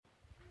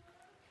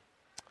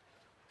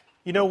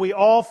You know, we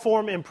all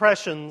form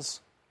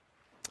impressions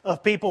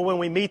of people when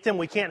we meet them.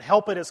 We can't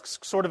help it. It's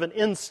sort of an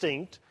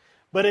instinct.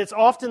 But it's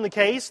often the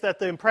case that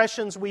the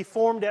impressions we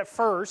formed at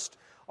first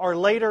are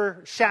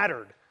later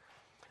shattered.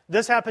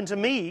 This happened to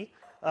me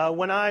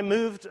when I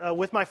moved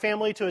with my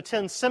family to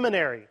attend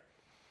seminary.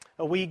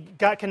 We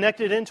got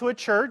connected into a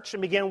church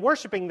and began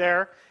worshiping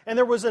there. And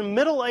there was a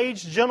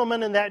middle-aged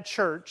gentleman in that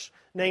church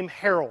named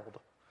Harold.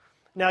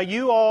 Now,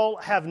 you all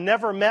have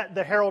never met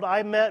the Harold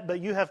I met, but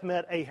you have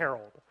met a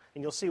Harold.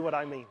 And you'll see what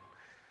I mean.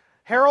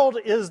 Harold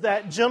is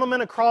that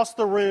gentleman across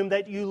the room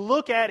that you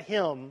look at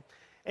him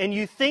and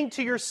you think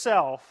to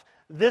yourself,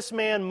 this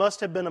man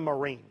must have been a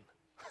Marine.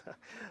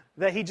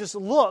 That he just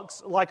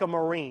looks like a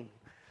Marine.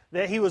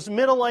 That he was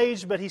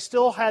middle-aged, but he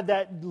still had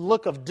that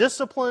look of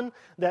discipline,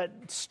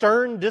 that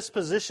stern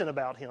disposition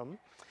about him.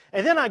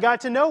 And then I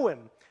got to know him.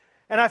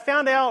 And I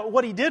found out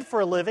what he did for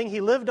a living.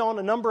 He lived on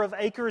a number of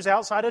acres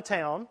outside of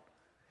town.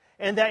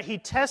 And that he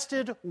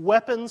tested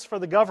weapons for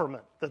the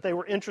government that they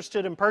were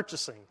interested in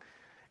purchasing.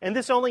 And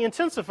this only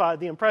intensified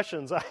the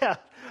impressions I had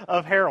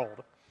of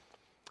Harold.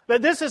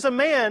 But this is a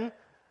man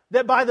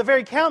that by the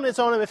very countenance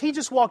on him, if he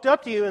just walked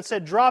up to you and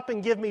said, drop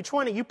and give me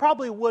 20, you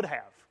probably would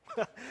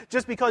have.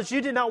 Just because you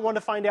did not want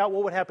to find out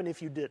what would happen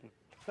if you didn't.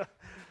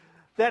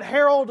 That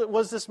Harold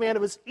was this man it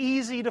was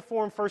easy to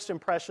form first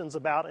impressions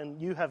about,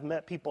 and you have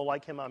met people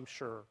like him, I'm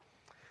sure.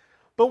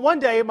 But one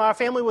day, my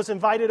family was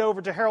invited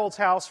over to Harold's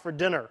house for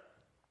dinner.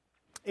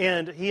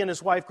 And he and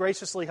his wife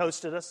graciously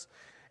hosted us.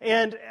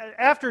 And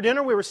after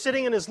dinner, we were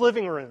sitting in his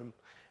living room.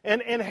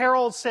 And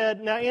Harold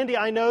said, now, Andy,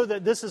 I know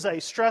that this is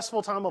a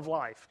stressful time of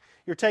life.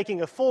 You're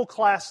taking a full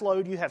class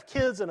load. You have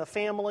kids and a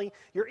family.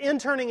 You're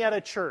interning at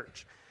a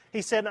church.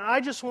 He said, I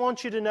just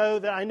want you to know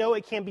that I know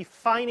it can be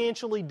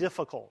financially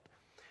difficult.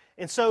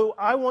 And so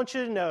I want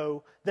you to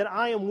know that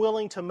I am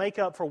willing to make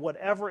up for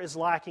whatever is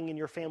lacking in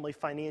your family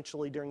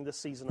financially during this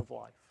season of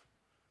life.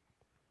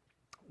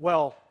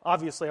 Well,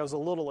 obviously, I was a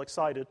little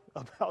excited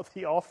about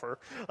the offer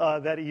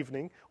that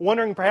evening,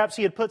 wondering perhaps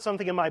he had put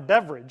something in my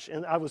beverage,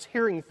 and I was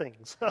hearing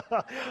things.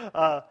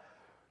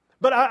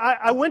 But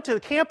I went to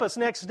the campus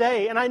next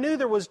day, and I knew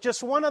there was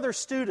just one other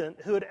student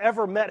who had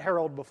ever met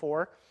Harold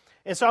before.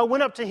 And so I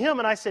went up to him,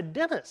 and I said,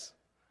 Dennis,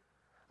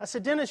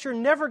 you're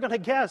never going to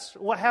guess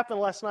what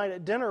happened last night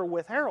at dinner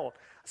with Harold.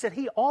 I said,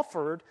 he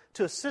offered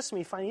to assist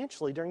me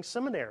financially during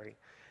seminary.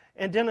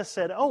 And Dennis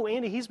said, oh,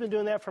 Andy, he's been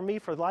doing that for me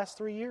for the last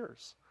 3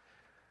 years.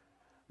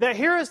 That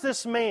here is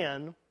this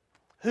man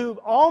who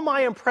all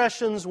my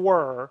impressions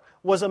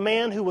was a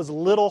man who was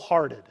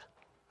little-hearted.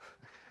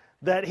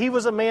 That he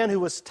was a man who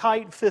was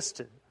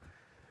tight-fisted.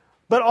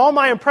 But all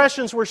my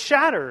impressions were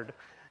shattered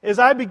as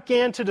I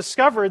began to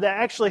discover that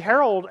actually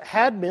Harold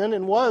had been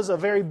and was a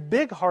very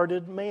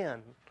big-hearted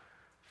man.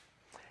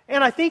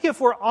 And I think if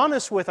we're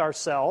honest with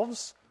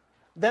ourselves,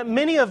 that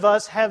many of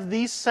us have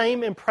these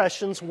same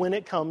impressions when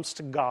it comes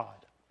to God.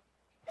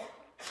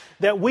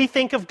 That we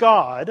think of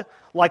God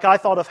like I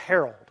thought of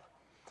Harold.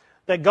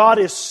 That God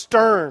is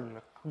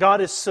stern,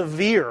 God is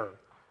severe,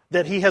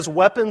 that He has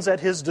weapons at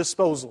His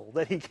disposal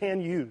that He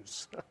can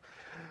use.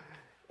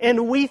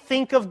 And we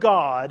think of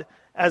God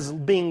as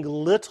being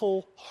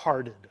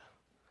little-hearted.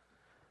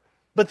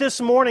 But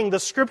this morning, the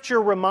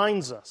Scripture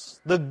reminds us,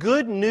 the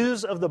good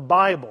news of the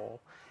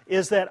Bible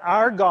is that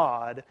our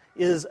God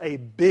is a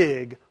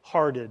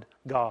big-hearted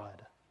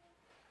God.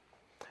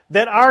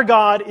 That our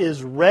God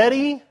is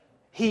ready,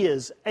 He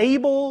is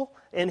able,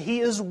 and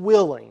He is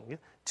willing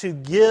to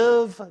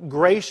give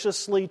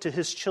graciously to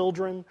His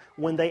children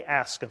when they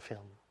ask of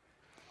Him.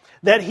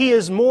 That He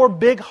is more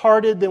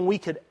big-hearted than we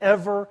could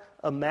ever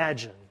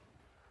imagine.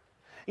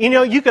 You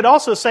know, you could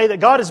also say that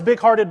God is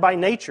big-hearted by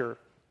nature.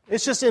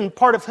 It's just in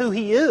part of who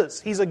He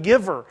is. He's a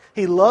giver.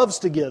 He loves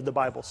to give, the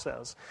Bible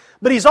says.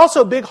 But He's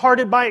also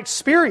big-hearted by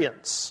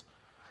experience.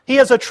 He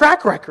has a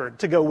track record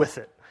to go with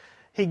it.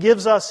 He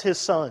gives us His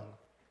Son,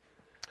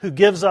 who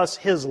gives us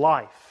His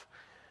life,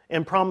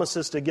 and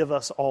promises to give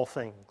us all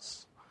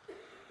things.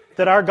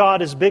 That our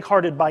God is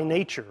big-hearted by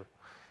nature.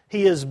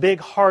 He is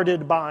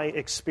big-hearted by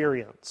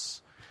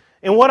experience.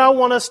 And what I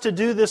want us to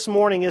do this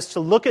morning is to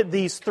look at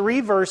these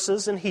 3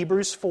 verses in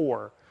Hebrews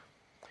 4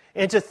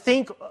 and to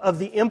think of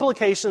the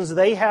implications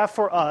they have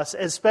for us,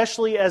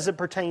 especially as it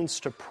pertains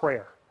to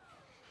prayer.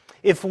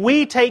 If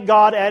we take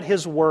God at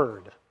His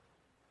word,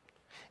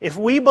 if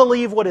we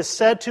believe what is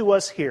said to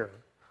us here,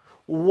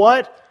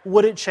 what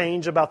would it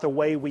change about the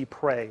way we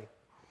pray?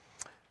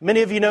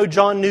 Many of you know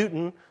John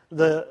Newton,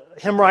 the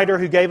hymn writer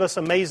who gave us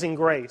Amazing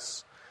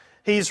Grace.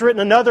 He's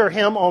written another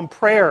hymn on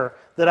prayer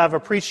that I've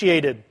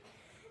appreciated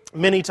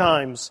many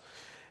times.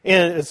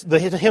 And the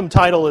hymn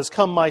title is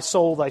Come My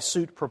Soul, Thy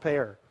Suit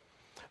Prepare.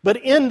 But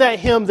in that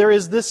hymn there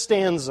is this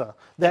stanza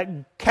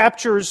that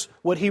captures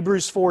what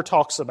Hebrews 4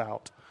 talks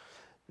about.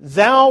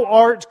 Thou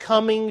art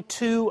coming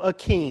to a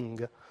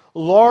king,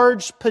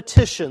 large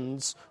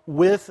petitions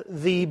with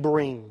thee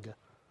bring.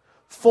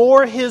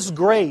 For His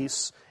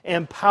grace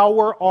and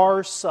power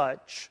are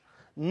such,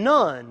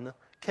 none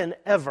can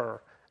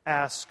ever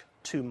ask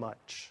too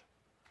much.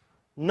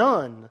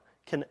 None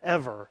can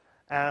ever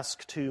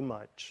ask too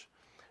much.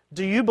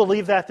 Do you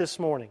believe that this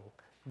morning?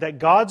 That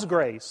God's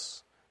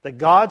grace, that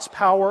God's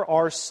power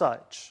are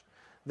such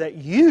that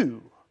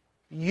you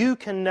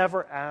can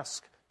never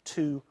ask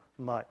too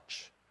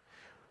much?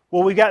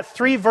 Well, we got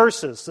 3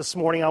 verses this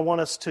morning I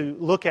want us to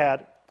look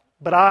at,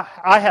 but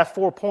I have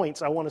 4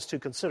 points I want us to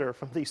consider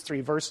from these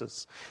 3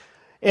 verses.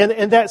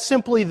 And that's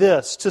simply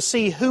this: to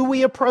see who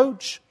we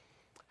approach,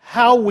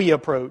 how we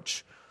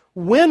approach,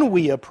 when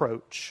we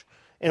approach,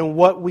 and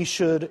what we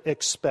should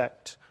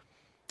expect.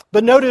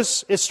 But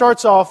notice it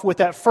starts off with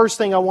that first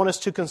thing I want us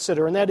to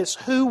consider, and that is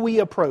who we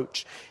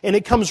approach. And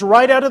it comes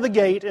right out of the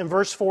gate in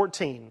verse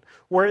 14,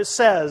 where it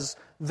says,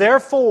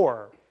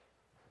 "Therefore,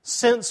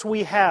 since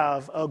we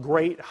have a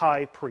great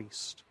high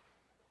priest."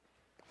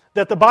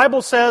 That the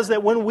Bible says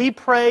that when we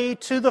pray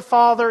to the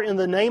Father in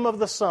the name of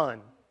the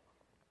Son,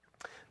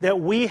 that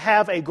we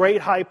have a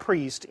great high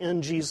priest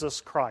in Jesus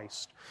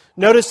Christ.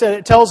 Notice that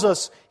it tells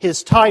us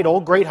his title,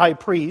 Great High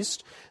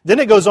Priest. Then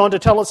it goes on to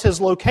tell us his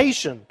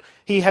location.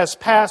 He has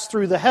passed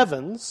through the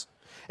heavens.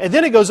 And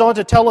then it goes on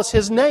to tell us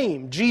his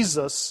name,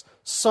 Jesus,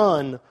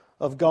 Son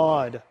of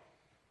God.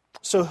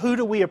 So who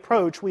do we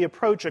approach? We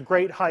approach a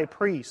great high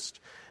priest.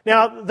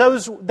 Now,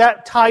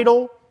 that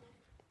title,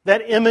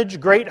 that image,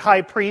 Great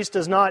High Priest,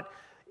 does not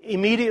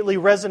immediately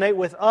resonate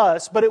with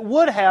us, but it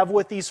would have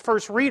with these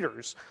first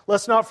readers.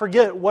 Let's not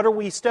forget, what are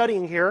we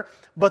studying here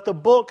but the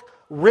book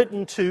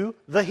written to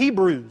the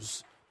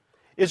Hebrews.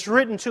 It's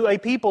written to a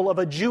people of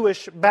a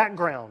Jewish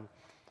background.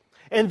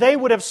 And they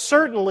would have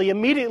certainly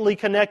immediately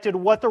connected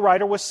what the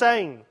writer was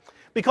saying,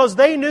 because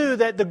they knew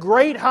that the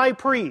great high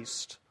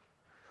priest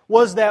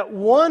was that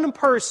one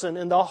person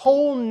in the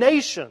whole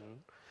nation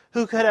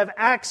who could have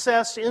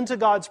access into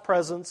God's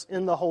presence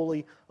in the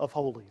Holy of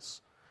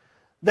Holies.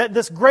 That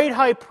this great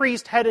high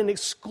priest had an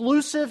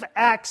exclusive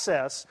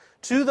access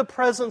to the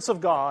presence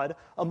of God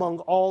among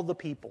all the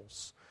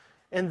peoples.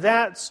 And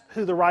that's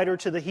who the writer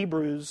to the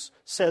Hebrews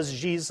says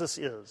Jesus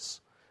is.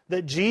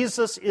 That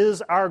Jesus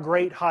is our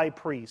great high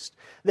priest.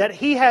 That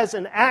He has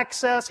an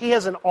access, He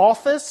has an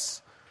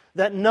office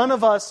that none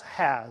of us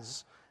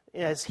has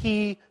as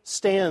He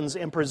stands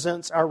and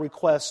presents our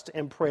requests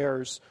and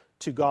prayers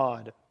to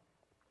God.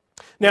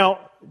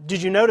 Now,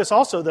 did you notice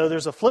also, though,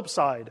 there's a flip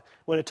side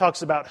when it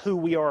talks about who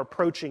we are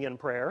approaching in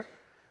prayer?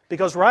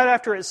 Because right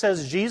after it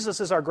says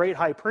Jesus is our great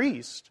high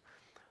priest,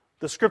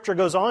 the Scripture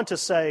goes on to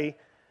say,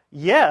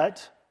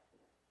 yet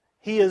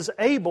He is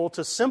able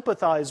to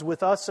sympathize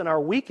with us in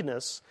our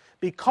weakness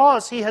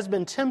because He has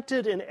been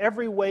tempted in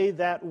every way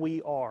that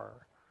we are.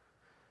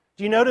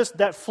 Do you notice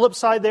that flip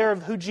side there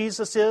of who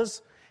Jesus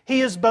is?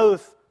 He is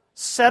both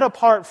set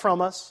apart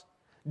from us,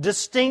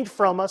 distinct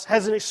from us,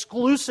 has an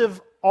exclusive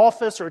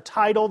office or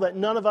title that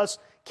none of us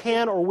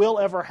can or will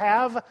ever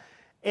have,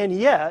 and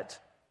yet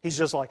He's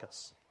just like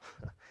us.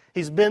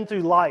 He's been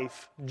through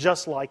life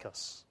just like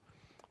us.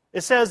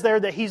 It says there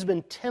that He's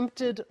been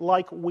tempted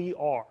like we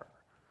are.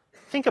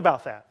 Think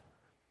about that.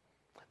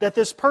 That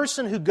this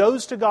person who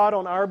goes to God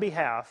on our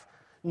behalf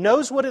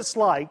knows what it's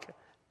like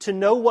to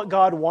know what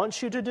God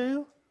wants you to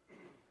do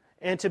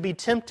and to be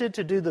tempted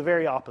to do the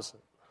very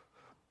opposite.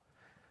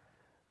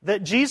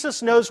 That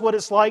Jesus knows what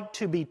it's like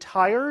to be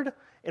tired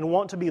and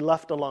want to be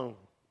left alone.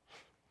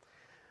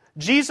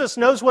 Jesus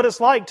knows what it's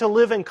like to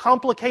live in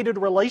complicated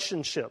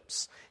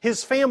relationships.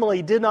 His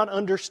family did not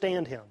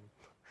understand Him,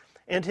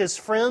 and His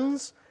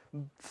friends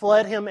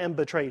fled Him and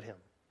betrayed Him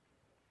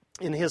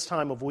in His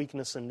time of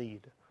weakness and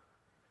need.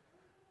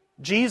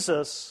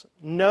 Jesus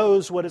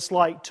knows what it's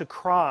like to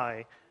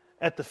cry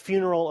at the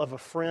funeral of a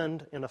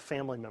friend and a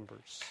family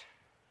member's.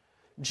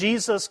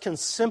 Jesus can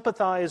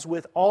sympathize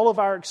with all of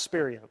our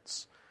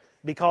experience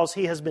because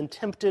He has been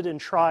tempted and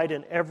tried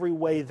in every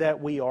way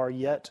that we are,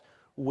 yet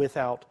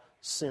without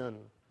sin.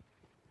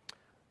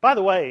 By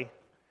the way,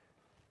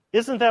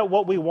 isn't that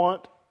what we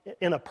want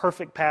in a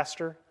perfect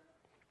pastor?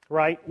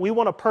 Right? We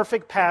want a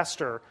perfect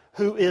pastor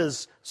who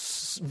is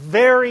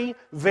very,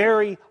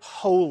 very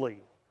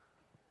holy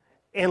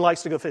and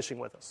likes to go fishing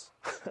with us.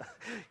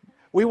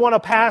 We want a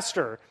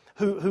pastor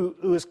who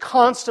is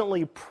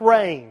constantly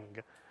praying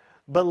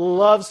but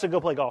loves to go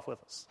play golf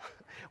with us.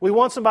 We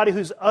want somebody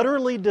who's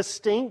utterly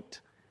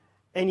distinct,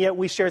 and yet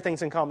we share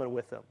things in common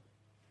with them.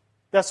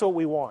 That's what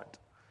we want.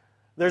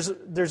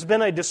 There's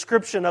been a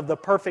description of the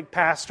perfect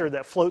pastor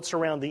that floats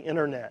around the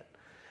internet.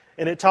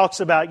 And it talks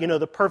about,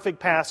 the perfect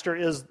pastor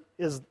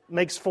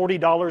makes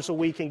 $40 a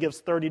week and gives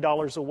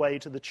 $30 away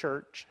to the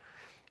church.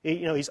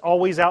 He's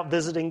always out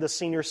visiting the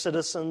senior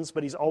citizens,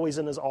 but he's always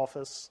in his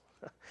office.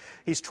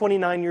 He's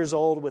 29 years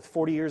old with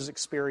 40 years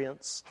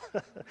experience.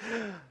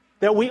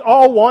 That we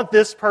all want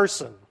this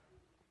person.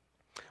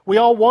 We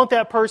all want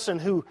that person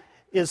who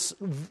is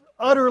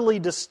utterly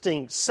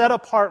distinct, set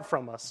apart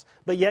from us,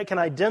 but yet can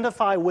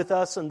identify with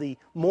us in the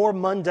more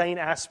mundane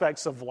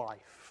aspects of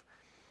life.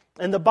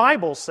 And the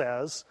Bible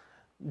says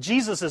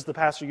Jesus is the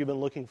pastor you've been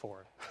looking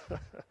for.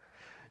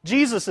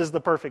 Jesus is the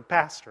perfect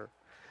pastor.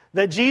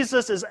 That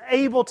Jesus is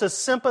able to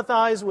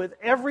sympathize with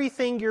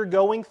everything you're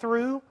going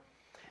through,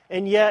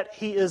 and yet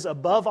He is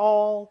above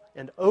all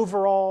and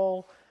over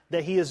all,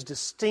 that He is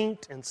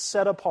distinct and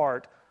set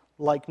apart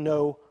like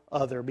no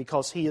other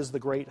because He is the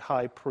great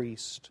high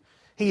priest.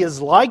 He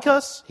is like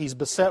us. He's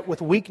beset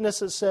with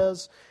weakness, it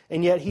says,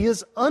 and yet He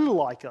is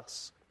unlike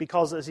us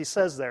because, as He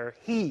says there,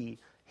 He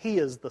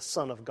is the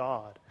Son of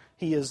God.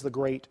 He is the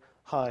great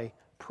high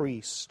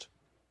priest.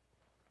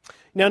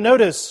 Now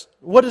notice,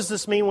 what does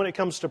this mean when it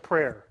comes to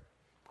prayer?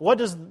 What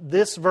does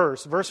this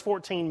verse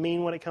 14,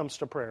 mean when it comes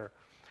to prayer?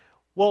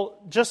 Well,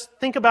 just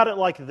think about it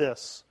like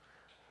this.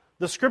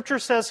 The Scripture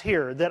says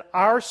here that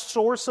our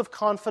source of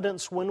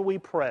confidence when we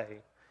pray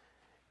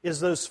is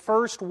those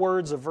first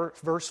words of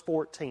verse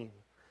 14.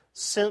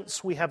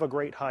 Since we have a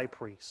great high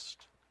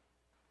priest.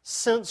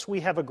 Since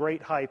we have a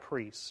great high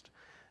priest.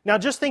 Now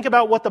just think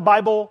about what the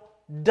Bible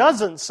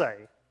doesn't say.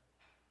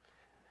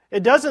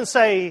 It doesn't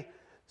say,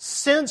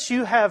 since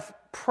you have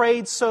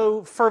prayed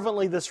so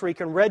fervently this week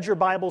and read your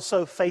Bible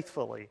so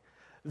faithfully,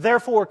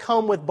 therefore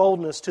come with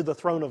boldness to the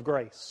throne of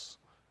grace.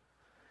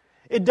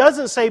 It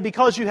doesn't say,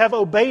 because you have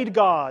obeyed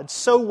God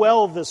so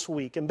well this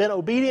week and been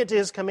obedient to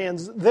His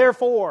commands,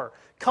 therefore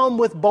come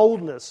with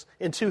boldness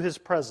into His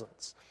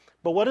presence.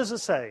 But what does it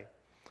say?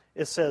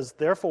 It says,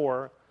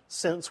 therefore,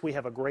 since we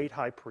have a great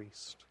high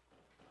priest.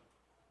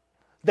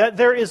 That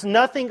there is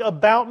nothing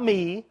about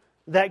me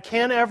that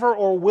can ever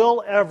or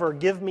will ever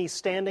give me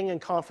standing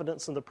and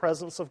confidence in the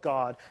presence of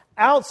God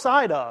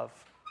outside of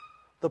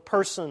the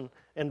person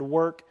and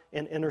work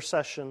and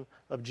intercession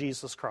of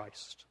Jesus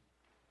Christ.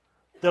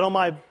 That on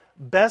my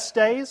best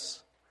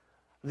days,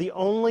 the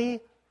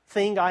only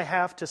thing I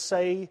have to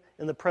say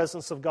in the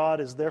presence of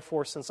God is,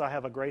 therefore, since I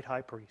have a great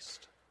high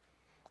priest.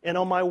 And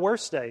on my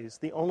worst days,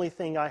 the only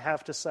thing I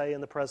have to say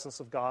in the presence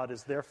of God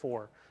is,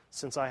 therefore,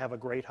 since I have a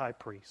great high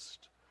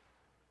priest.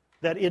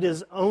 That it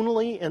is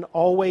only and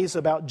always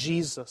about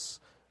Jesus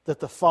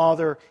that the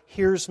Father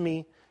hears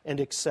me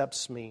and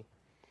accepts me.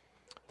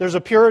 There's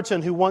a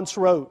Puritan who once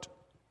wrote,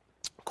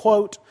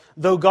 quote,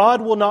 though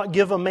God will not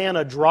give a man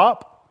a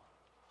drop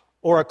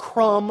or a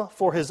crumb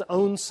for His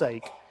own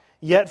sake,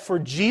 yet for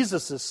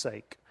Jesus'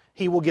 sake,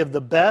 He will give the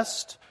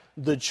best,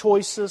 the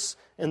choicest,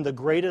 and the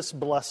greatest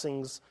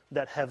blessings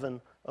that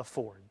heaven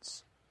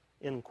affords.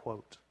 End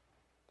quote.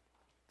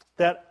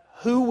 That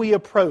who we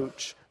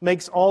approach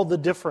makes all the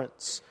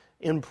difference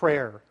in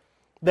prayer.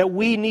 That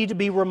we need to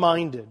be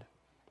reminded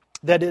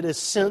that it is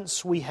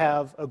since we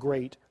have a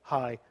great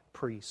high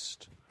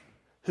priest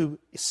who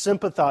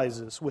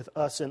sympathizes with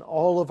us in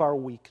all of our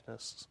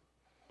weakness.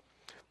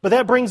 But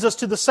that brings us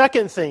to the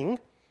second thing,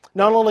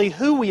 not only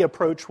who we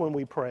approach when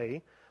we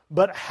pray,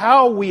 but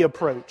how we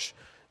approach.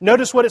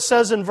 Notice what it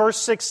says in verse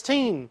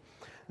 16.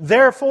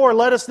 Therefore,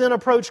 let us then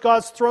approach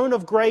God's throne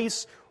of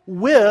grace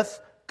with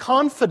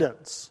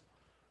confidence.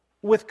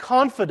 With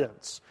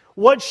confidence.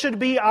 What should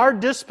be our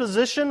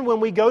disposition when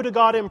we go to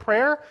God in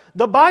prayer?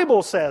 The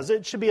Bible says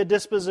it should be a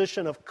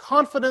disposition of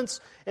confidence,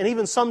 and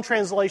even some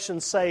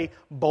translations say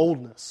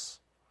boldness.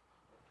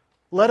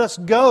 Let us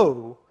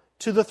go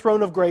to the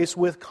throne of grace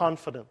with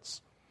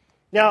confidence.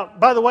 Now,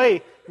 by the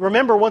way,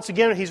 remember once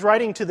again, he's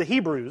writing to the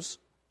Hebrews.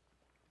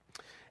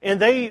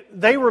 And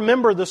they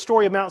remember the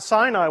story of Mount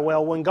Sinai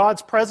well, when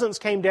God's presence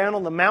came down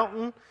on the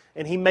mountain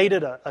and He made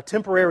it a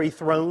temporary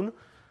throne.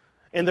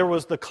 And there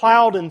was the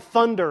cloud and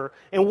thunder.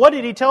 And what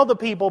did He tell the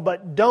people?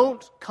 But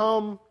don't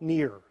come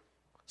near.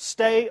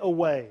 Stay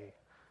away.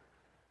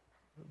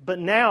 But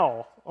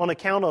now, on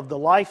account of the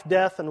life,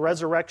 death, and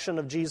resurrection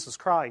of Jesus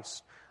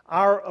Christ,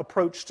 our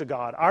approach to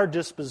God, our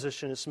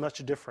disposition is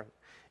much different.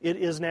 It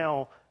is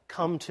now,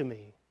 come to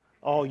me,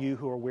 all you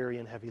who are weary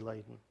and heavy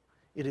laden.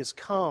 It is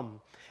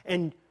come.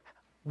 And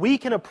we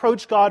can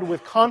approach God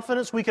with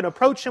confidence. We can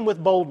approach Him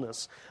with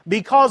boldness.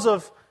 Because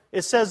of,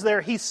 it says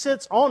there, He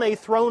sits on a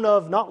throne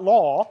of, not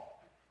law,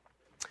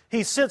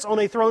 He sits on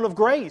a throne of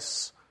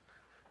grace.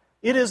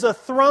 It is a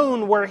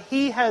throne where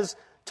He has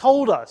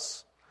told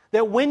us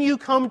that when you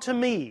come to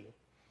me,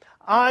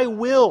 I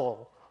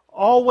will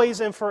always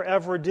and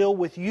forever deal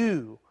with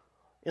you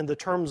in the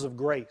terms of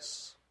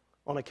grace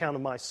on account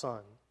of my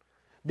Son.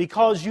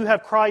 Because you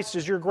have Christ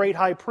as your great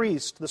high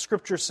priest, the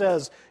Scripture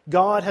says,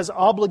 God has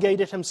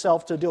obligated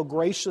Himself to deal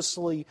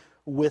graciously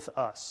with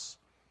us.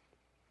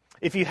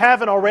 If you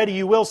haven't already,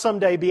 you will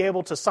someday be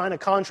able to sign a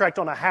contract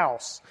on a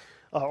house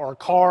or a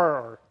car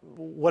or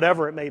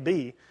whatever it may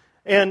be.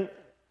 And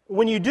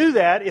when you do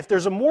that, if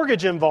there's a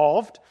mortgage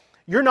involved,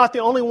 you're not the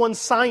only one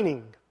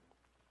signing.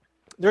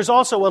 There's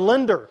also a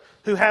lender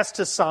who has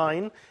to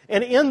sign,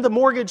 and in the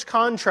mortgage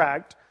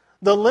contract,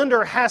 the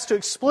lender has to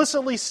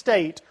explicitly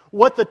state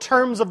what the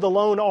terms of the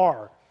loan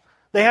are.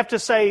 They have to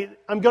say,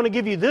 I'm going to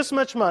give you this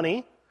much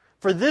money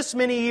for this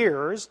many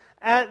years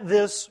at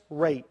this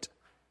rate.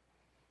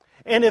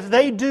 And if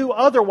they do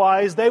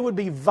otherwise, they would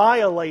be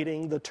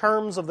violating the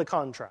terms of the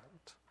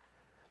contract.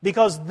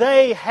 Because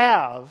they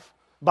have,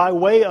 by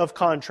way of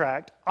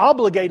contract,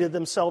 obligated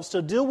themselves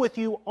to deal with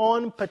you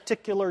on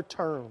particular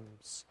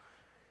terms.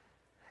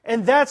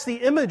 And that's the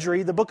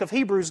imagery the book of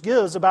Hebrews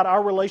gives about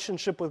our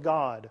relationship with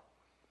God.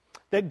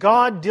 That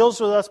God deals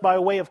with us by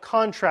way of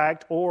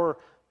contract, or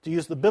to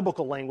use the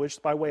biblical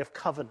language, by way of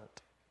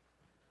covenant.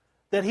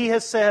 That He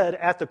has said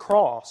at the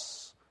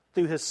cross,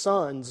 through His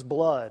Son's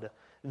blood,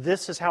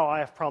 this is how I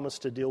have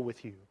promised to deal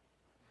with you.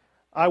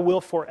 I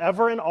will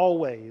forever and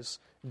always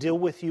deal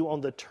with you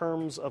on the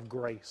terms of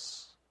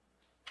grace.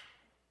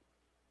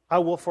 I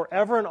will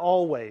forever and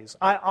always,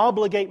 I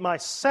obligate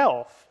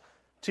myself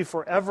to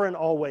forever and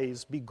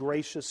always be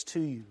gracious to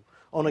you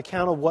on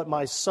account of what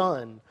my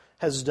Son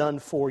has done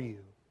for you.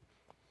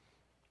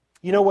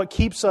 You know what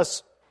keeps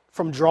us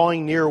from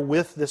drawing near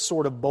with this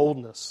sort of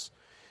boldness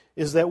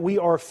is that we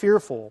are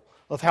fearful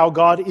of how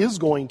God is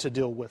going to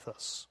deal with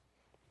us.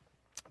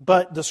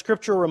 But the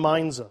Scripture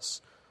reminds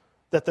us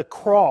that the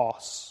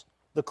cross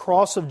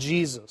of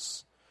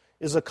Jesus,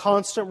 is a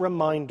constant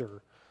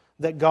reminder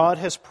that God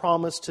has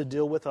promised to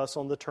deal with us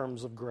on the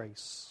terms of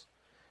grace.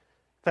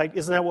 In fact,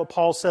 isn't that what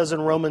Paul says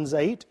in Romans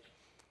 8?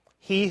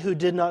 He who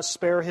did not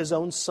spare His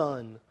own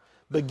Son,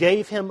 but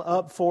gave Him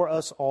up for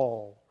us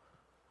all,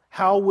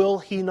 how will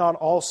He not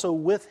also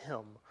with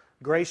Him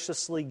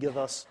graciously give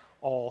us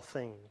all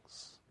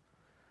things?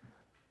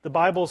 The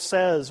Bible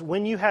says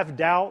when you have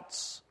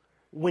doubts,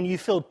 when you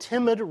feel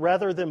timid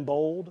rather than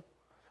bold,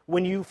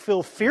 when you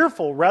feel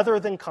fearful rather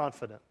than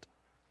confident,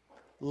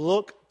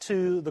 look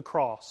to the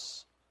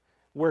cross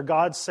where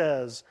God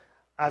says,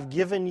 I've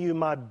given you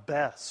my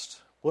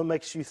best. What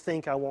makes you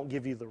think I won't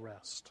give you the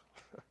rest?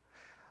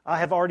 I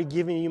have already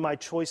given you my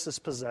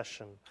choicest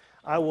possession.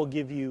 I will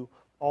give you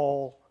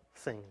all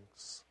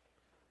things.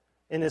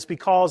 And it's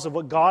because of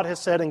what God has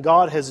said and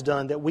God has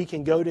done that we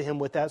can go to Him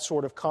with that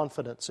sort of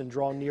confidence and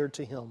draw near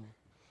to Him.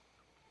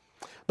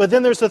 But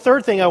then there's the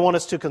third thing I want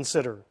us to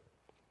consider.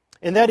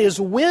 And that is,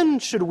 when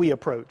should we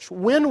approach?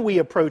 When we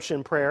approach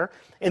in prayer.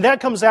 And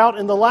that comes out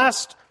in the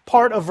last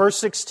part of verse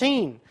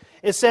 16.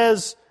 It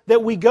says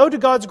that we go to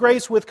God's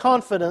grace with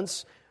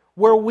confidence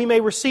where we may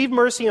receive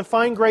mercy and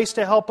find grace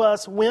to help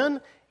us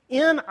when?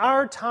 In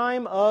our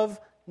time of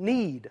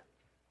need.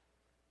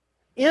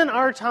 In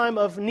our time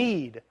of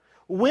need.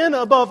 When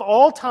above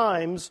all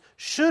times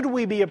should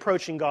we be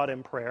approaching God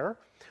in prayer?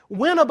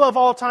 When above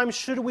all times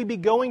should we be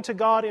going to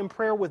God in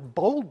prayer with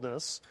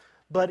boldness?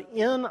 But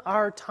in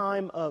our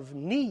time of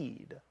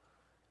need,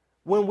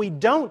 when we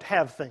don't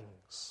have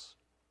things,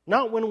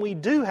 not when we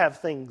do have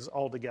things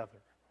altogether.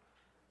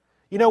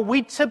 You know,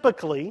 we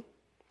typically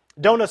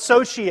don't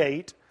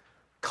associate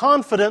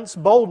confidence,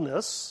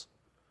 boldness,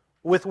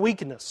 with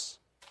weakness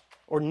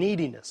or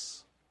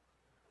neediness.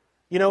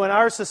 You know, in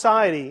our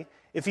society,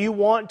 if you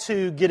want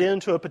to get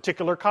into a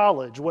particular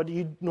college, what do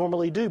you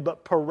normally do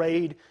but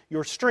parade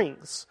your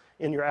strengths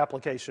in your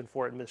application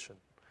for admission?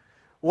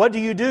 What do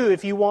you do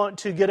if you want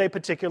to get a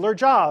particular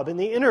job? In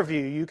the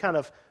interview, you kind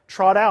of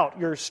trot out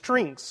your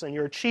strengths and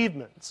your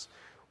achievements.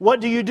 What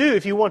do you do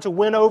if you want to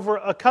win over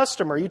a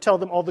customer? You tell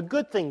them all the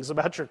good things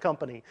about your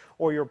company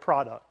or your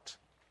product.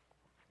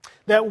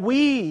 That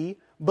we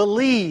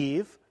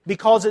believe,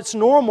 because it's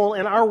normal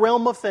in our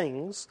realm of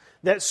things,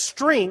 that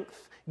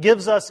strength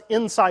gives us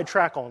inside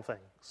track on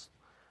things.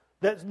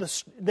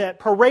 That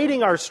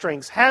parading our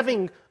strengths,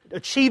 having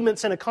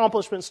achievements and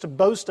accomplishments to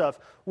boast of,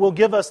 will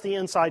give us the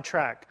inside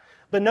track.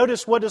 But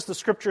notice, what does the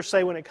Scripture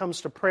say when it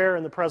comes to prayer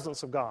in the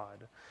presence of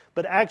God?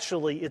 But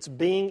actually, it's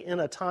being in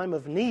a time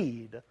of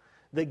need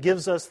that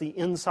gives us the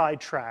inside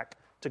track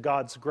to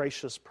God's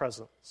gracious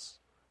presence.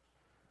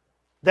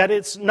 That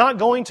it's not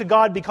going to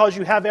God because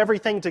you have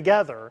everything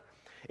together.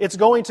 It's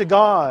going to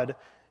God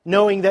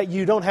knowing that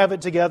you don't have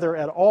it together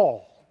at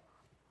all.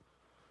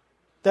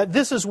 That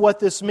this is what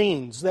this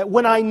means. That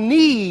when I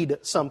need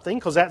something,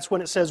 because that's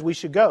when it says we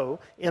should go,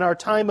 in our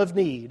time of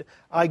need,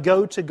 I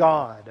go to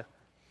God.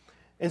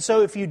 And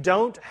so if you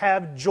don't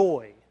have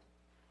joy,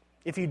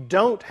 in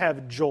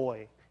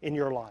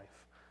your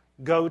life,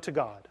 go to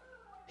God.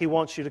 He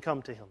wants you to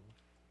come to Him.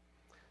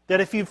 That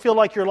if you feel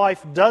like your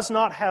life does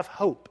not have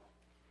hope,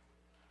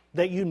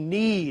 that you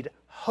need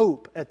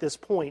hope at this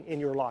point in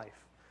your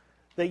life,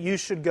 that you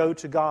should go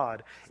to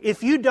God.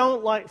 If you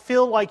don't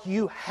feel like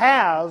you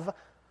have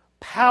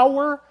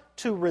power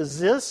to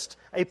resist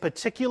a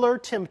particular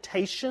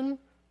temptation,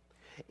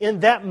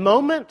 in that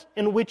moment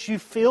in which you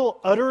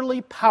feel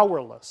utterly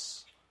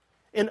powerless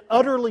and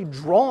utterly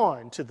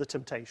drawn to the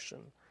temptation,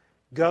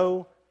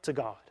 go to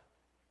God.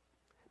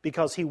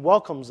 Because He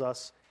welcomes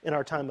us in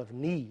our time of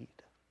need.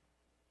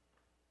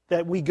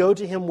 That we go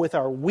to Him with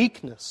our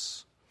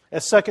weakness.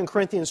 As 2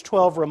 Corinthians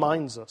 12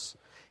 reminds us.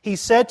 He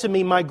said to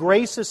me, my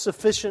grace is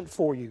sufficient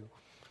for you.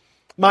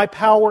 My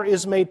power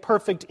is made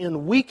perfect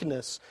in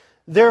weakness.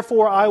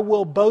 Therefore I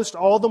will boast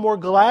all the more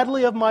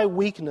gladly of my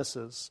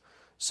weaknesses,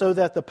 so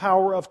that the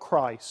power of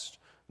Christ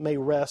may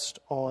rest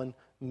on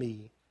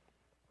me.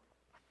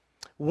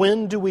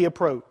 When do we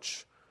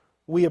approach?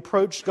 We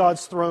approach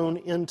God's throne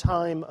in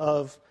time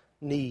of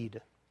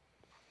need.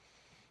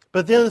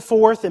 But then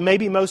fourth, and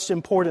maybe most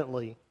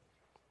importantly,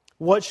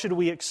 what should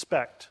we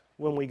expect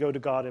when we go to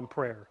God in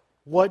prayer?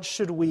 What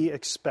should we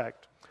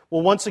expect?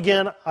 Well, once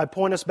again, I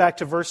point us back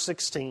to verse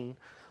 16.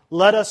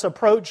 Let us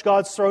approach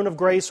God's throne of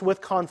grace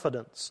with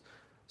confidence,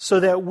 so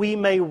that we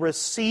may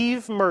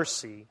receive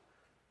mercy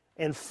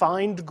and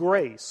find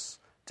grace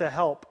to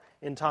help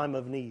in time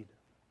of need.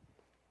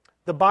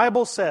 The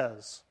Bible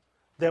says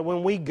that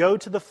when we go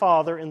to the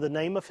Father in the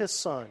name of His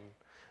Son,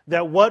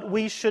 that what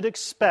we should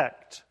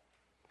expect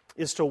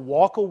is to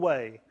walk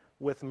away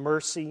with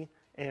mercy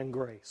and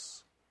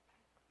grace.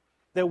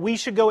 That we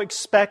should go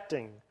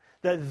expecting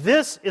that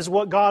this is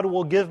what God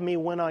will give me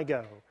when I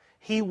go.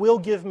 He will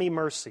give me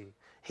mercy.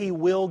 He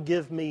will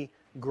give me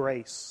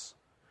grace.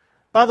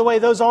 By the way,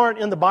 those aren't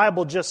in the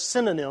Bible just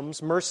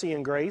synonyms, mercy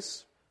and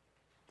grace.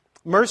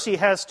 Mercy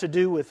has to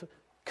do with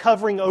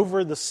covering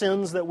over the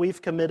sins that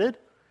we've committed,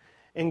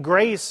 and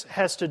grace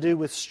has to do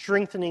with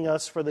strengthening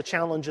us for the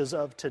challenges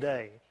of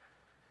today.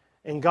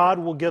 And God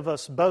will give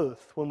us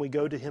both when we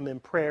go to Him in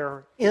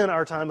prayer in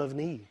our time of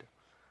need.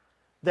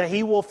 That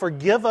He will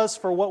forgive us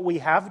for what we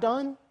have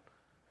done,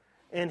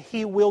 and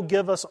He will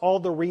give us all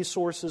the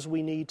resources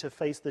we need to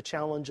face the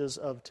challenges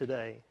of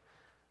today.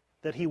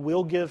 That He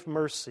will give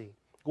mercy.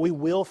 We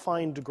will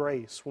find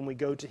grace when we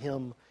go to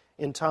Him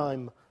in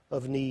time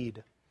of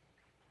need.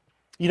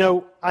 You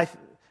know,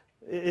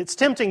 it's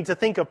tempting to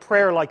think of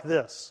prayer like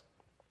this.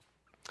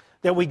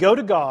 That we go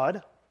to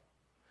God,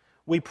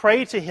 we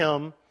pray to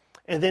Him,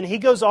 and then He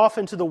goes off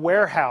into the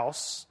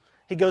warehouse.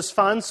 He goes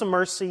find some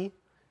mercy.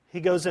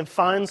 He goes and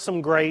finds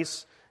some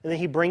grace, and then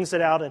He brings it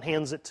out and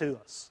hands it to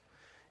us.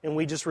 And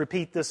we just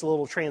repeat this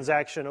little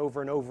transaction over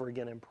and over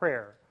again in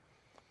prayer.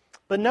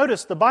 But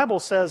notice, the Bible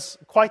says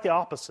quite the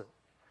opposite.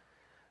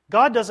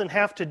 God doesn't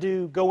have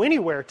to go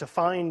anywhere to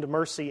find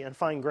mercy and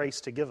find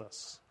grace to give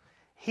us.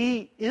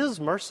 He is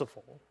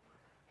merciful.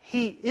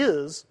 He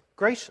is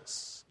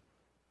gracious.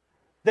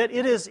 That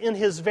it is in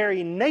His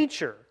very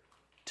nature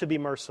to be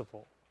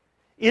merciful.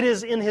 It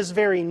is in His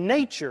very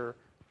nature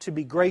to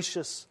be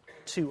gracious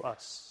to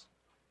us.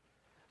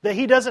 That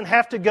He doesn't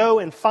have to go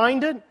and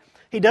find it.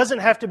 He doesn't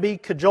have to be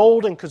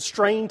cajoled and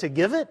constrained to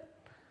give it.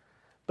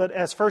 But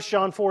as 1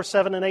 John 4,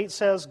 7 and 8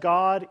 says,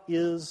 God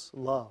is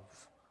love.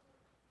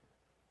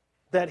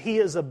 That He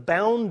is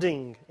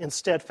abounding in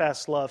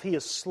steadfast love. He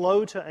is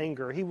slow to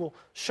anger. He will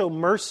show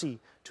mercy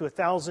to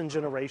 1,000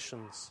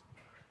 generations.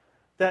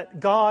 That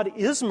God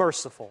is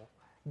merciful.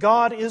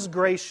 God is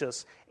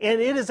gracious.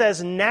 And it is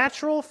as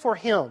natural for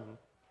Him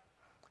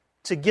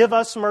to give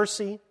us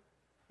mercy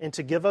and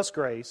to give us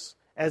grace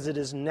as it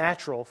is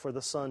natural for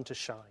the sun to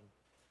shine.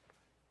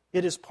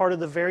 It is part of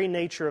the very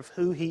nature of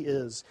who He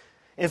is.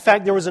 In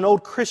fact, there was an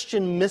old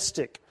Christian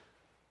mystic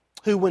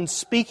who, when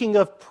speaking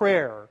of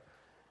prayer,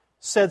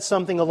 said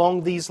something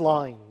along these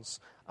lines: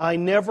 I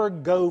never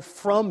go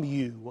from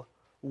you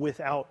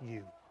without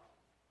you.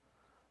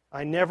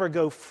 I never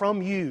go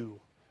from you,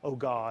 O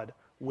God,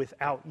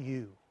 without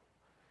you.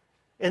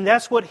 And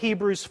that's what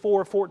Hebrews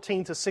 4,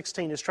 14 to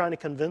 16 is trying to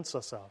convince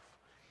us of.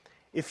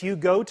 If you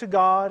go to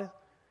God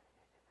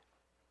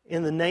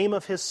in the name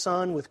of His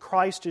Son, with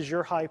Christ as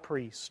your high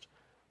priest,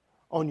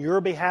 on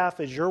your behalf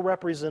as your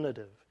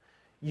representative,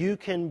 you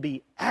can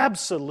be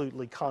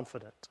absolutely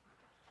confident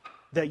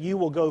that you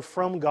will go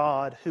from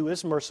God, who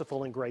is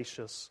merciful and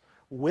gracious,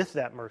 with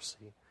that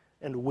mercy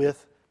and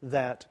with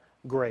that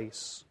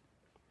grace.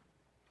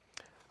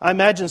 I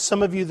imagine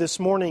some of you this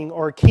morning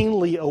are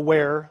keenly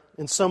aware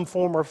in some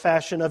form or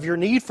fashion of your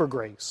need for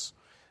grace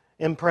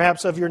and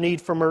perhaps of your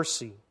need for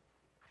mercy.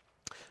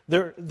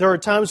 There are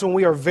times when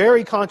we are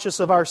very conscious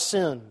of our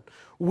sin.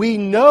 We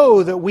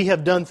know that we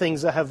have done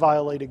things that have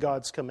violated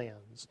God's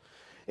commands.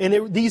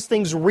 And these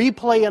things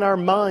replay in our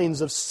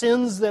minds of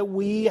sins that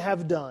we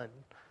have done.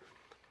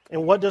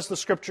 And what does the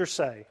Scripture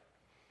say?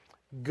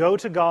 Go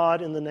to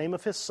God in the name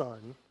of His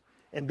Son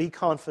and be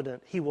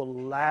confident He will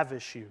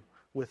lavish you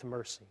with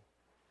mercy.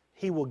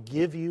 He will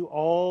give you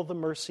all the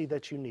mercy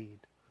that you need.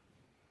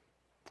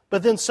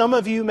 But then some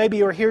of you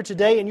maybe are here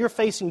today and you're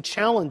facing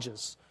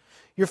challenges.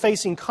 You're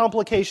facing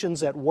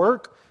complications at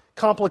work,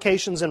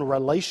 complications in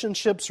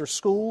relationships or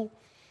school,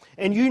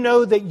 and you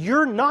know that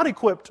you're not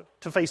equipped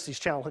to face these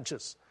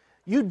challenges.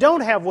 You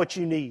don't have what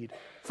you need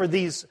for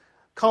these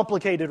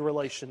complicated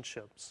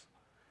relationships.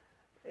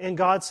 And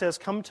God says,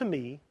 come to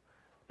me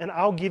and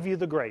I'll give you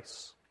the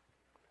grace.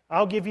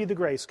 I'll give you the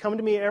grace. Come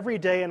to me every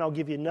day and I'll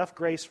give you enough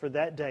grace for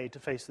that day to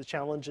face the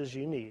challenges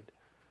you need.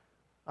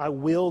 I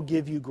will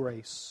give you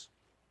grace.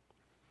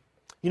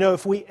 You know,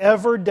 if we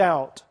ever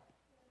doubt,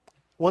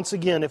 once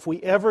again, if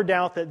we ever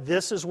doubt that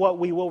this is what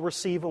we will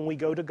receive when we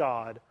go to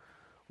God,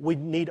 we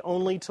need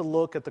only to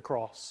look at the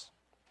cross.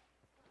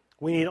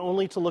 We need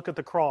only to look at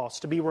the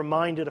cross to be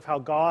reminded of how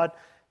God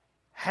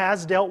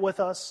has dealt with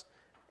us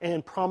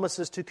and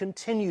promises to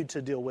continue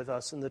to deal with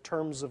us in the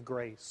terms of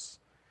grace.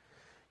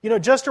 You know,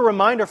 just a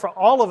reminder for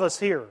all of us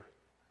here,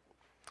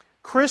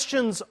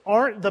 Christians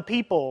aren't the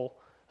people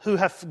who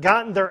have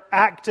gotten their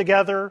act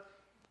together,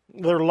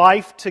 their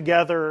life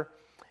together,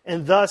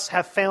 and thus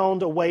have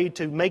found a way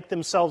to make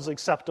themselves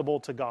acceptable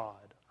to God.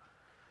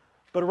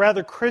 But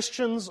rather,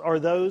 Christians are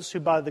those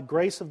who, by the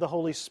grace of the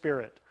Holy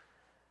Spirit,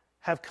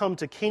 have come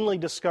to keenly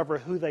discover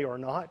who they are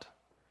not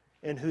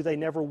and who they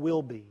never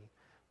will be.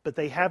 But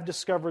they have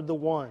discovered the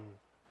one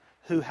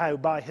who,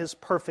 by His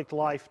perfect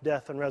life,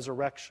 death, and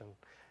resurrection,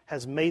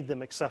 has made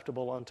them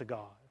acceptable unto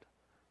God.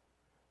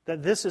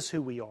 That this is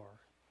who we are.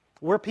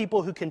 We're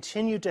people who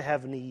continue to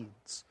have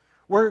needs.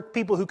 We're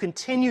people who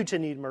continue to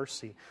need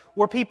mercy.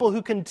 We're people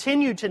who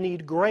continue to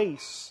need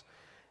grace.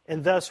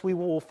 And thus we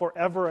will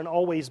forever and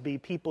always be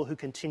people who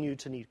continue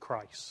to need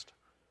Christ.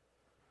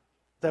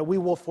 That we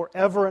will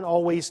forever and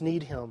always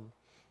need Him.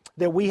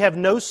 That we have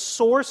no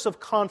source of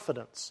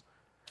confidence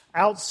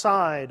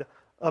outside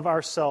of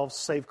ourselves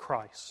save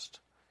Christ.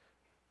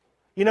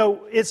 You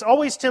know, it's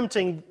always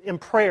tempting in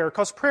prayer,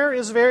 because prayer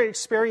is very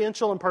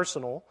experiential and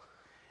personal.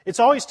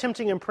 It's always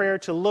tempting in prayer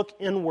to look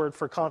inward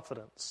for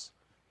confidence.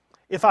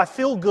 If I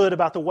feel good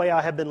about the way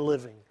I have been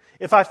living,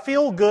 if I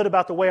feel good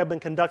about the way I've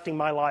been conducting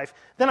my life,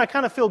 then I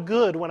kind of feel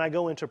good when I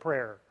go into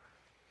prayer.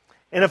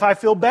 And if I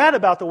feel bad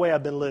about the way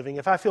I've been living,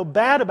 if I feel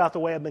bad about the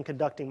way I've been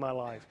conducting my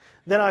life,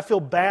 then I feel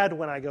bad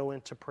when I go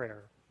into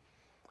prayer.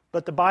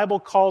 But the Bible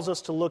calls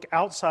us to look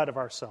outside of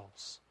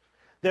ourselves,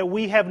 that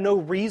we have no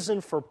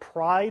reason for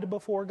pride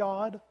before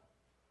God,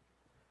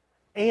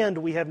 and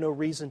we have no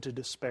reason to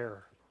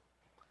despair.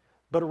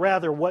 But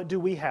rather, what do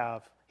we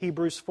have?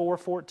 Hebrews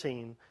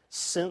 4:14,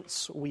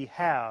 since we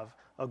have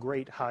a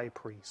great high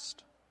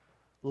priest,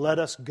 let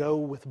us go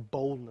with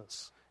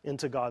boldness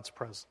into God's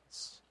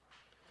presence.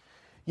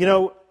 You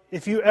know,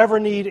 if you ever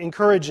need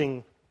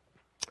encouraging,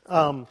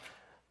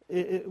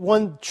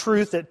 one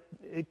truth that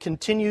it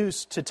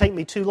continues to take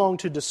me too long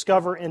to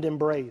discover and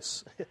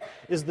embrace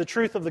is the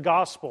truth of the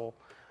gospel,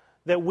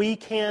 that we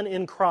can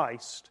in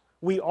Christ,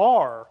 we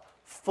are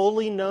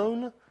fully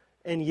known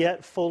and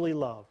yet fully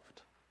loved.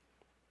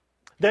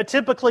 That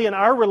typically in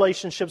our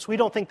relationships, we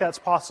don't think that's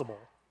possible.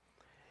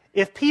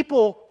 If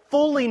people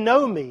fully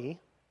know me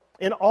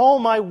in all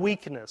my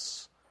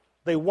weakness,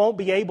 they won't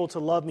be able to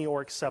love me or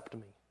accept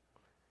me.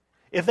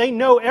 If they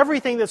know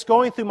everything that's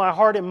going through my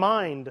heart and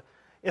mind,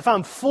 if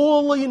I'm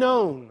fully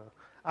known,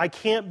 I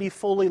can't be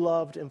fully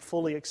loved and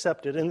fully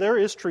accepted. And there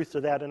is truth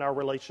to that in our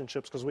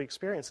relationships because we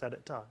experience that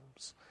at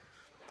times.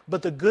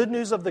 But the good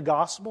news of the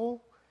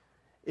gospel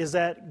is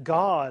that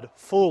God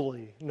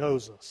fully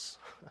knows us.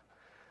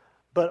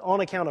 But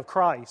on account of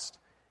Christ,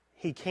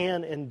 He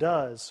can and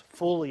does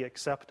fully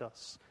accept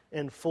us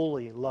and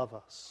fully love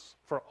us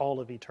for all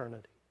of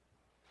eternity.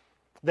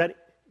 That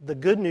the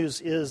good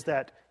news is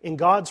that in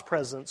God's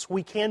presence,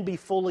 we can be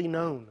fully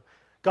known.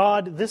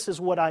 God, this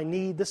is what I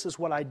need, this is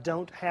what I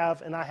don't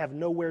have, and I have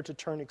nowhere to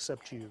turn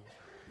except You.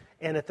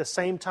 And at the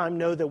same time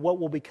know that what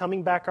will be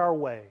coming back our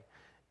way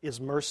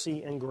is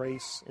mercy and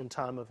grace in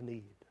time of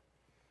need.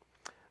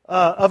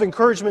 Of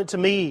encouragement to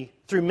me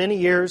through many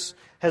years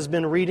has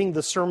been reading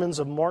the sermons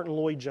of Martin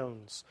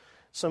Lloyd-Jones.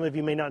 Some of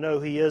you may not know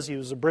who he is. He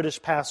was a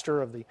British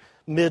pastor of the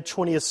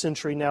mid-20th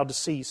century, now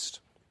deceased.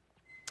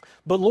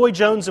 But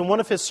Lloyd-Jones, in one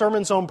of his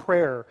sermons on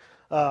prayer,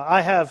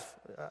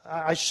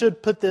 I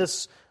should put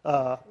this,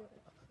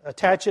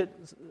 attach it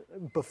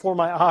before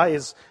my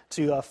eyes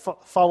to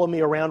follow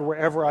me around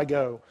wherever I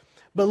go.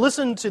 But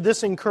listen to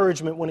this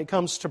encouragement when it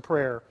comes to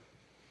prayer.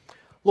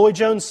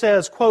 Lloyd-Jones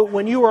says, quote,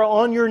 "When you are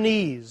on your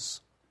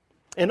knees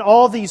and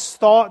all these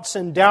thoughts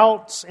and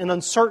doubts and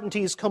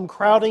uncertainties come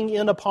crowding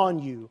in upon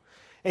you,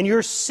 and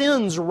your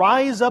sins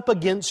rise up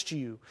against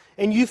you,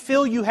 and you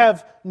feel you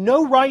have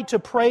no right to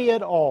pray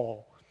at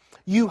all,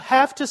 you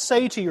have to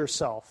say to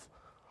yourself,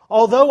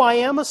 although I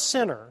am a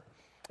sinner,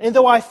 and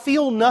though I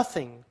feel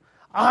nothing,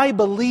 I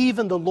believe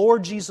in the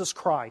Lord Jesus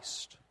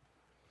Christ.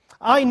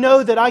 I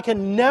know that I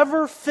can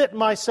never fit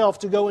myself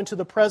to go into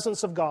the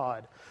presence of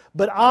God,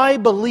 but I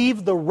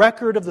believe the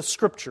record of the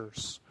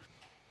Scriptures.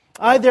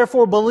 I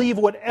therefore believe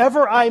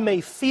whatever I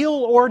may feel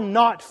or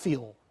not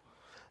feel,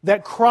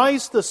 that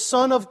Christ, the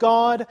Son of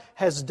God,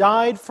 has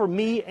died for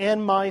me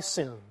and my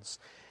sins,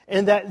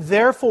 and that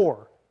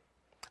therefore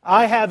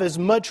I have as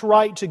much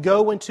right to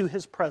go into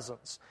His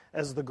presence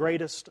as the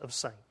greatest of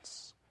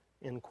saints."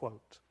 End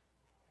quote.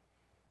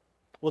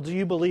 Well, do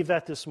you believe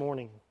that this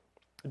morning?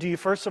 Do you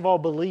first of all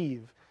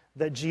believe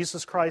that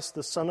Jesus Christ,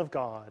 the Son of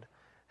God,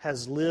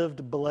 has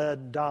lived,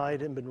 bled,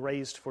 died, and been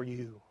raised for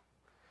you?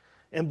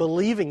 And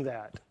believing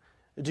that,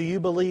 do you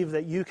believe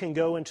that you can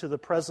go into the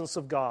presence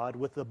of God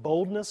with the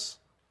boldness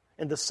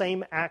and the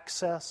same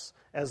access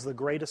as the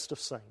greatest of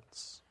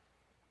saints?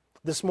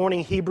 This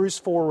morning, Hebrews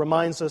 4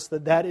 reminds us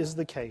that that is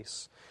the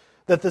case.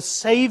 That the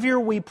Savior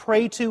we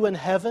pray to in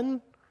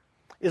heaven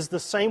is the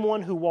same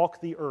one who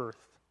walked the earth.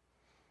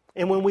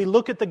 And when we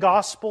look at the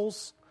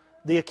Gospels,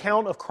 the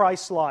account of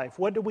Christ's life,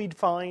 what do we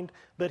find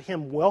but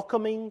Him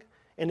welcoming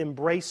and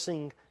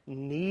embracing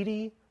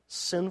needy,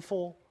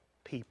 sinful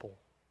people?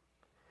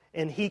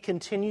 And He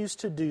continues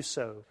to do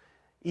so,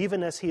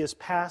 even as He has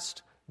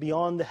passed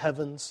beyond the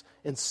heavens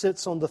and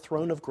sits on the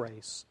throne of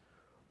grace.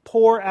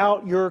 Pour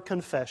out your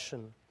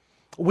confession.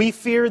 We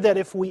fear that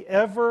if we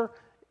ever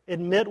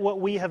admit what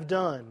we have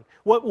done,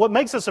 what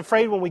makes us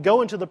afraid when we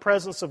go into the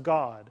presence of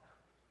God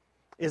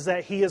is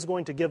that He is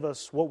going to give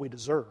us what we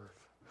deserve.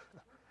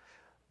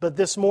 But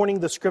this morning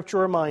the Scripture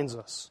reminds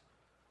us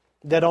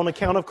that on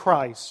account of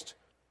Christ,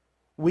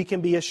 we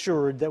can be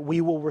assured that we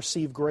will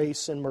receive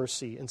grace and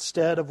mercy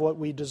instead of what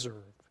we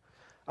deserve.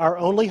 Our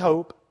only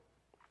hope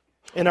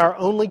and our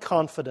only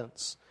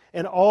confidence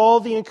and all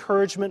the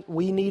encouragement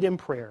we need in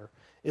prayer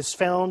is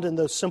found in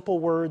those simple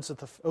words at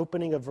the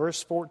opening of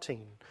verse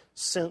 14,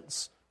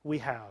 since we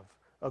have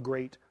a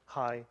great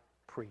high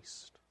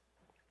priest.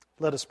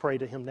 Let us pray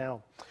to him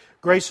now.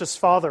 Gracious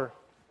Father,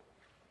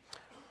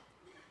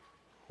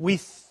 we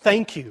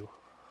thank you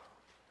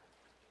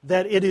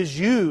that it is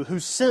you who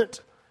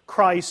sent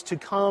Christ to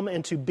come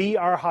and to be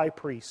our high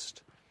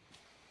priest.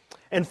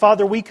 And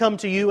Father, we come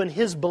to you in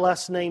his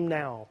blessed name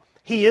now.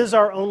 He is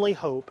our only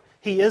hope.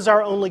 He is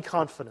our only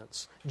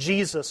confidence.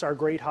 Jesus, our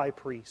great high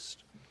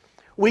priest.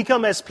 We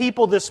come as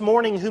people this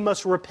morning who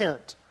must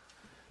repent.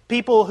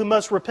 People who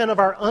must repent of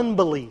our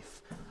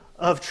unbelief,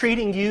 of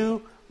treating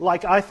you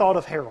like I thought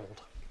of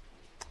Harold.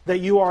 That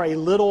you are a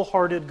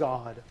little-hearted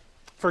God.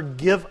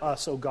 Forgive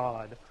us, O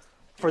God,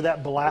 for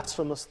that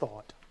blasphemous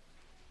thought.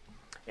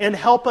 And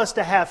help us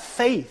to have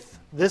faith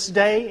this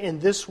day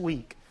and this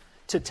week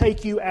to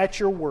take you at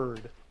your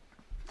word.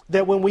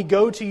 That when we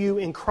go to you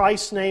in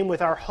Christ's name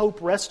with our hope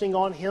resting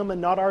on him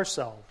and not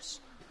ourselves,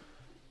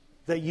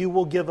 that you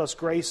will give us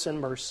grace and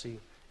mercy,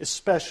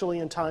 especially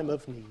in time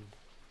of need.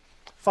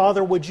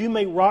 Father, would you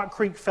make Rock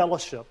Creek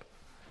Fellowship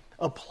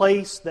a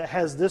place that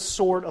has this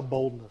sort of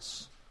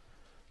boldness,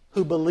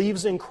 who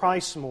believes in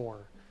Christ more,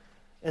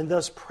 and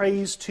thus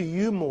prays to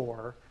you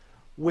more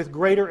with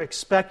greater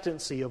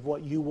expectancy of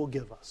what you will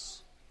give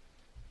us.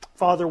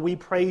 Father, we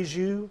praise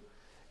you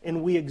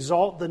and we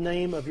exalt the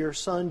name of your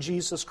Son,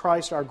 Jesus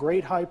Christ, our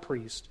great high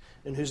priest,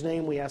 in whose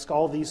name we ask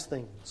all these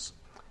things.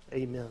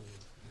 Amen.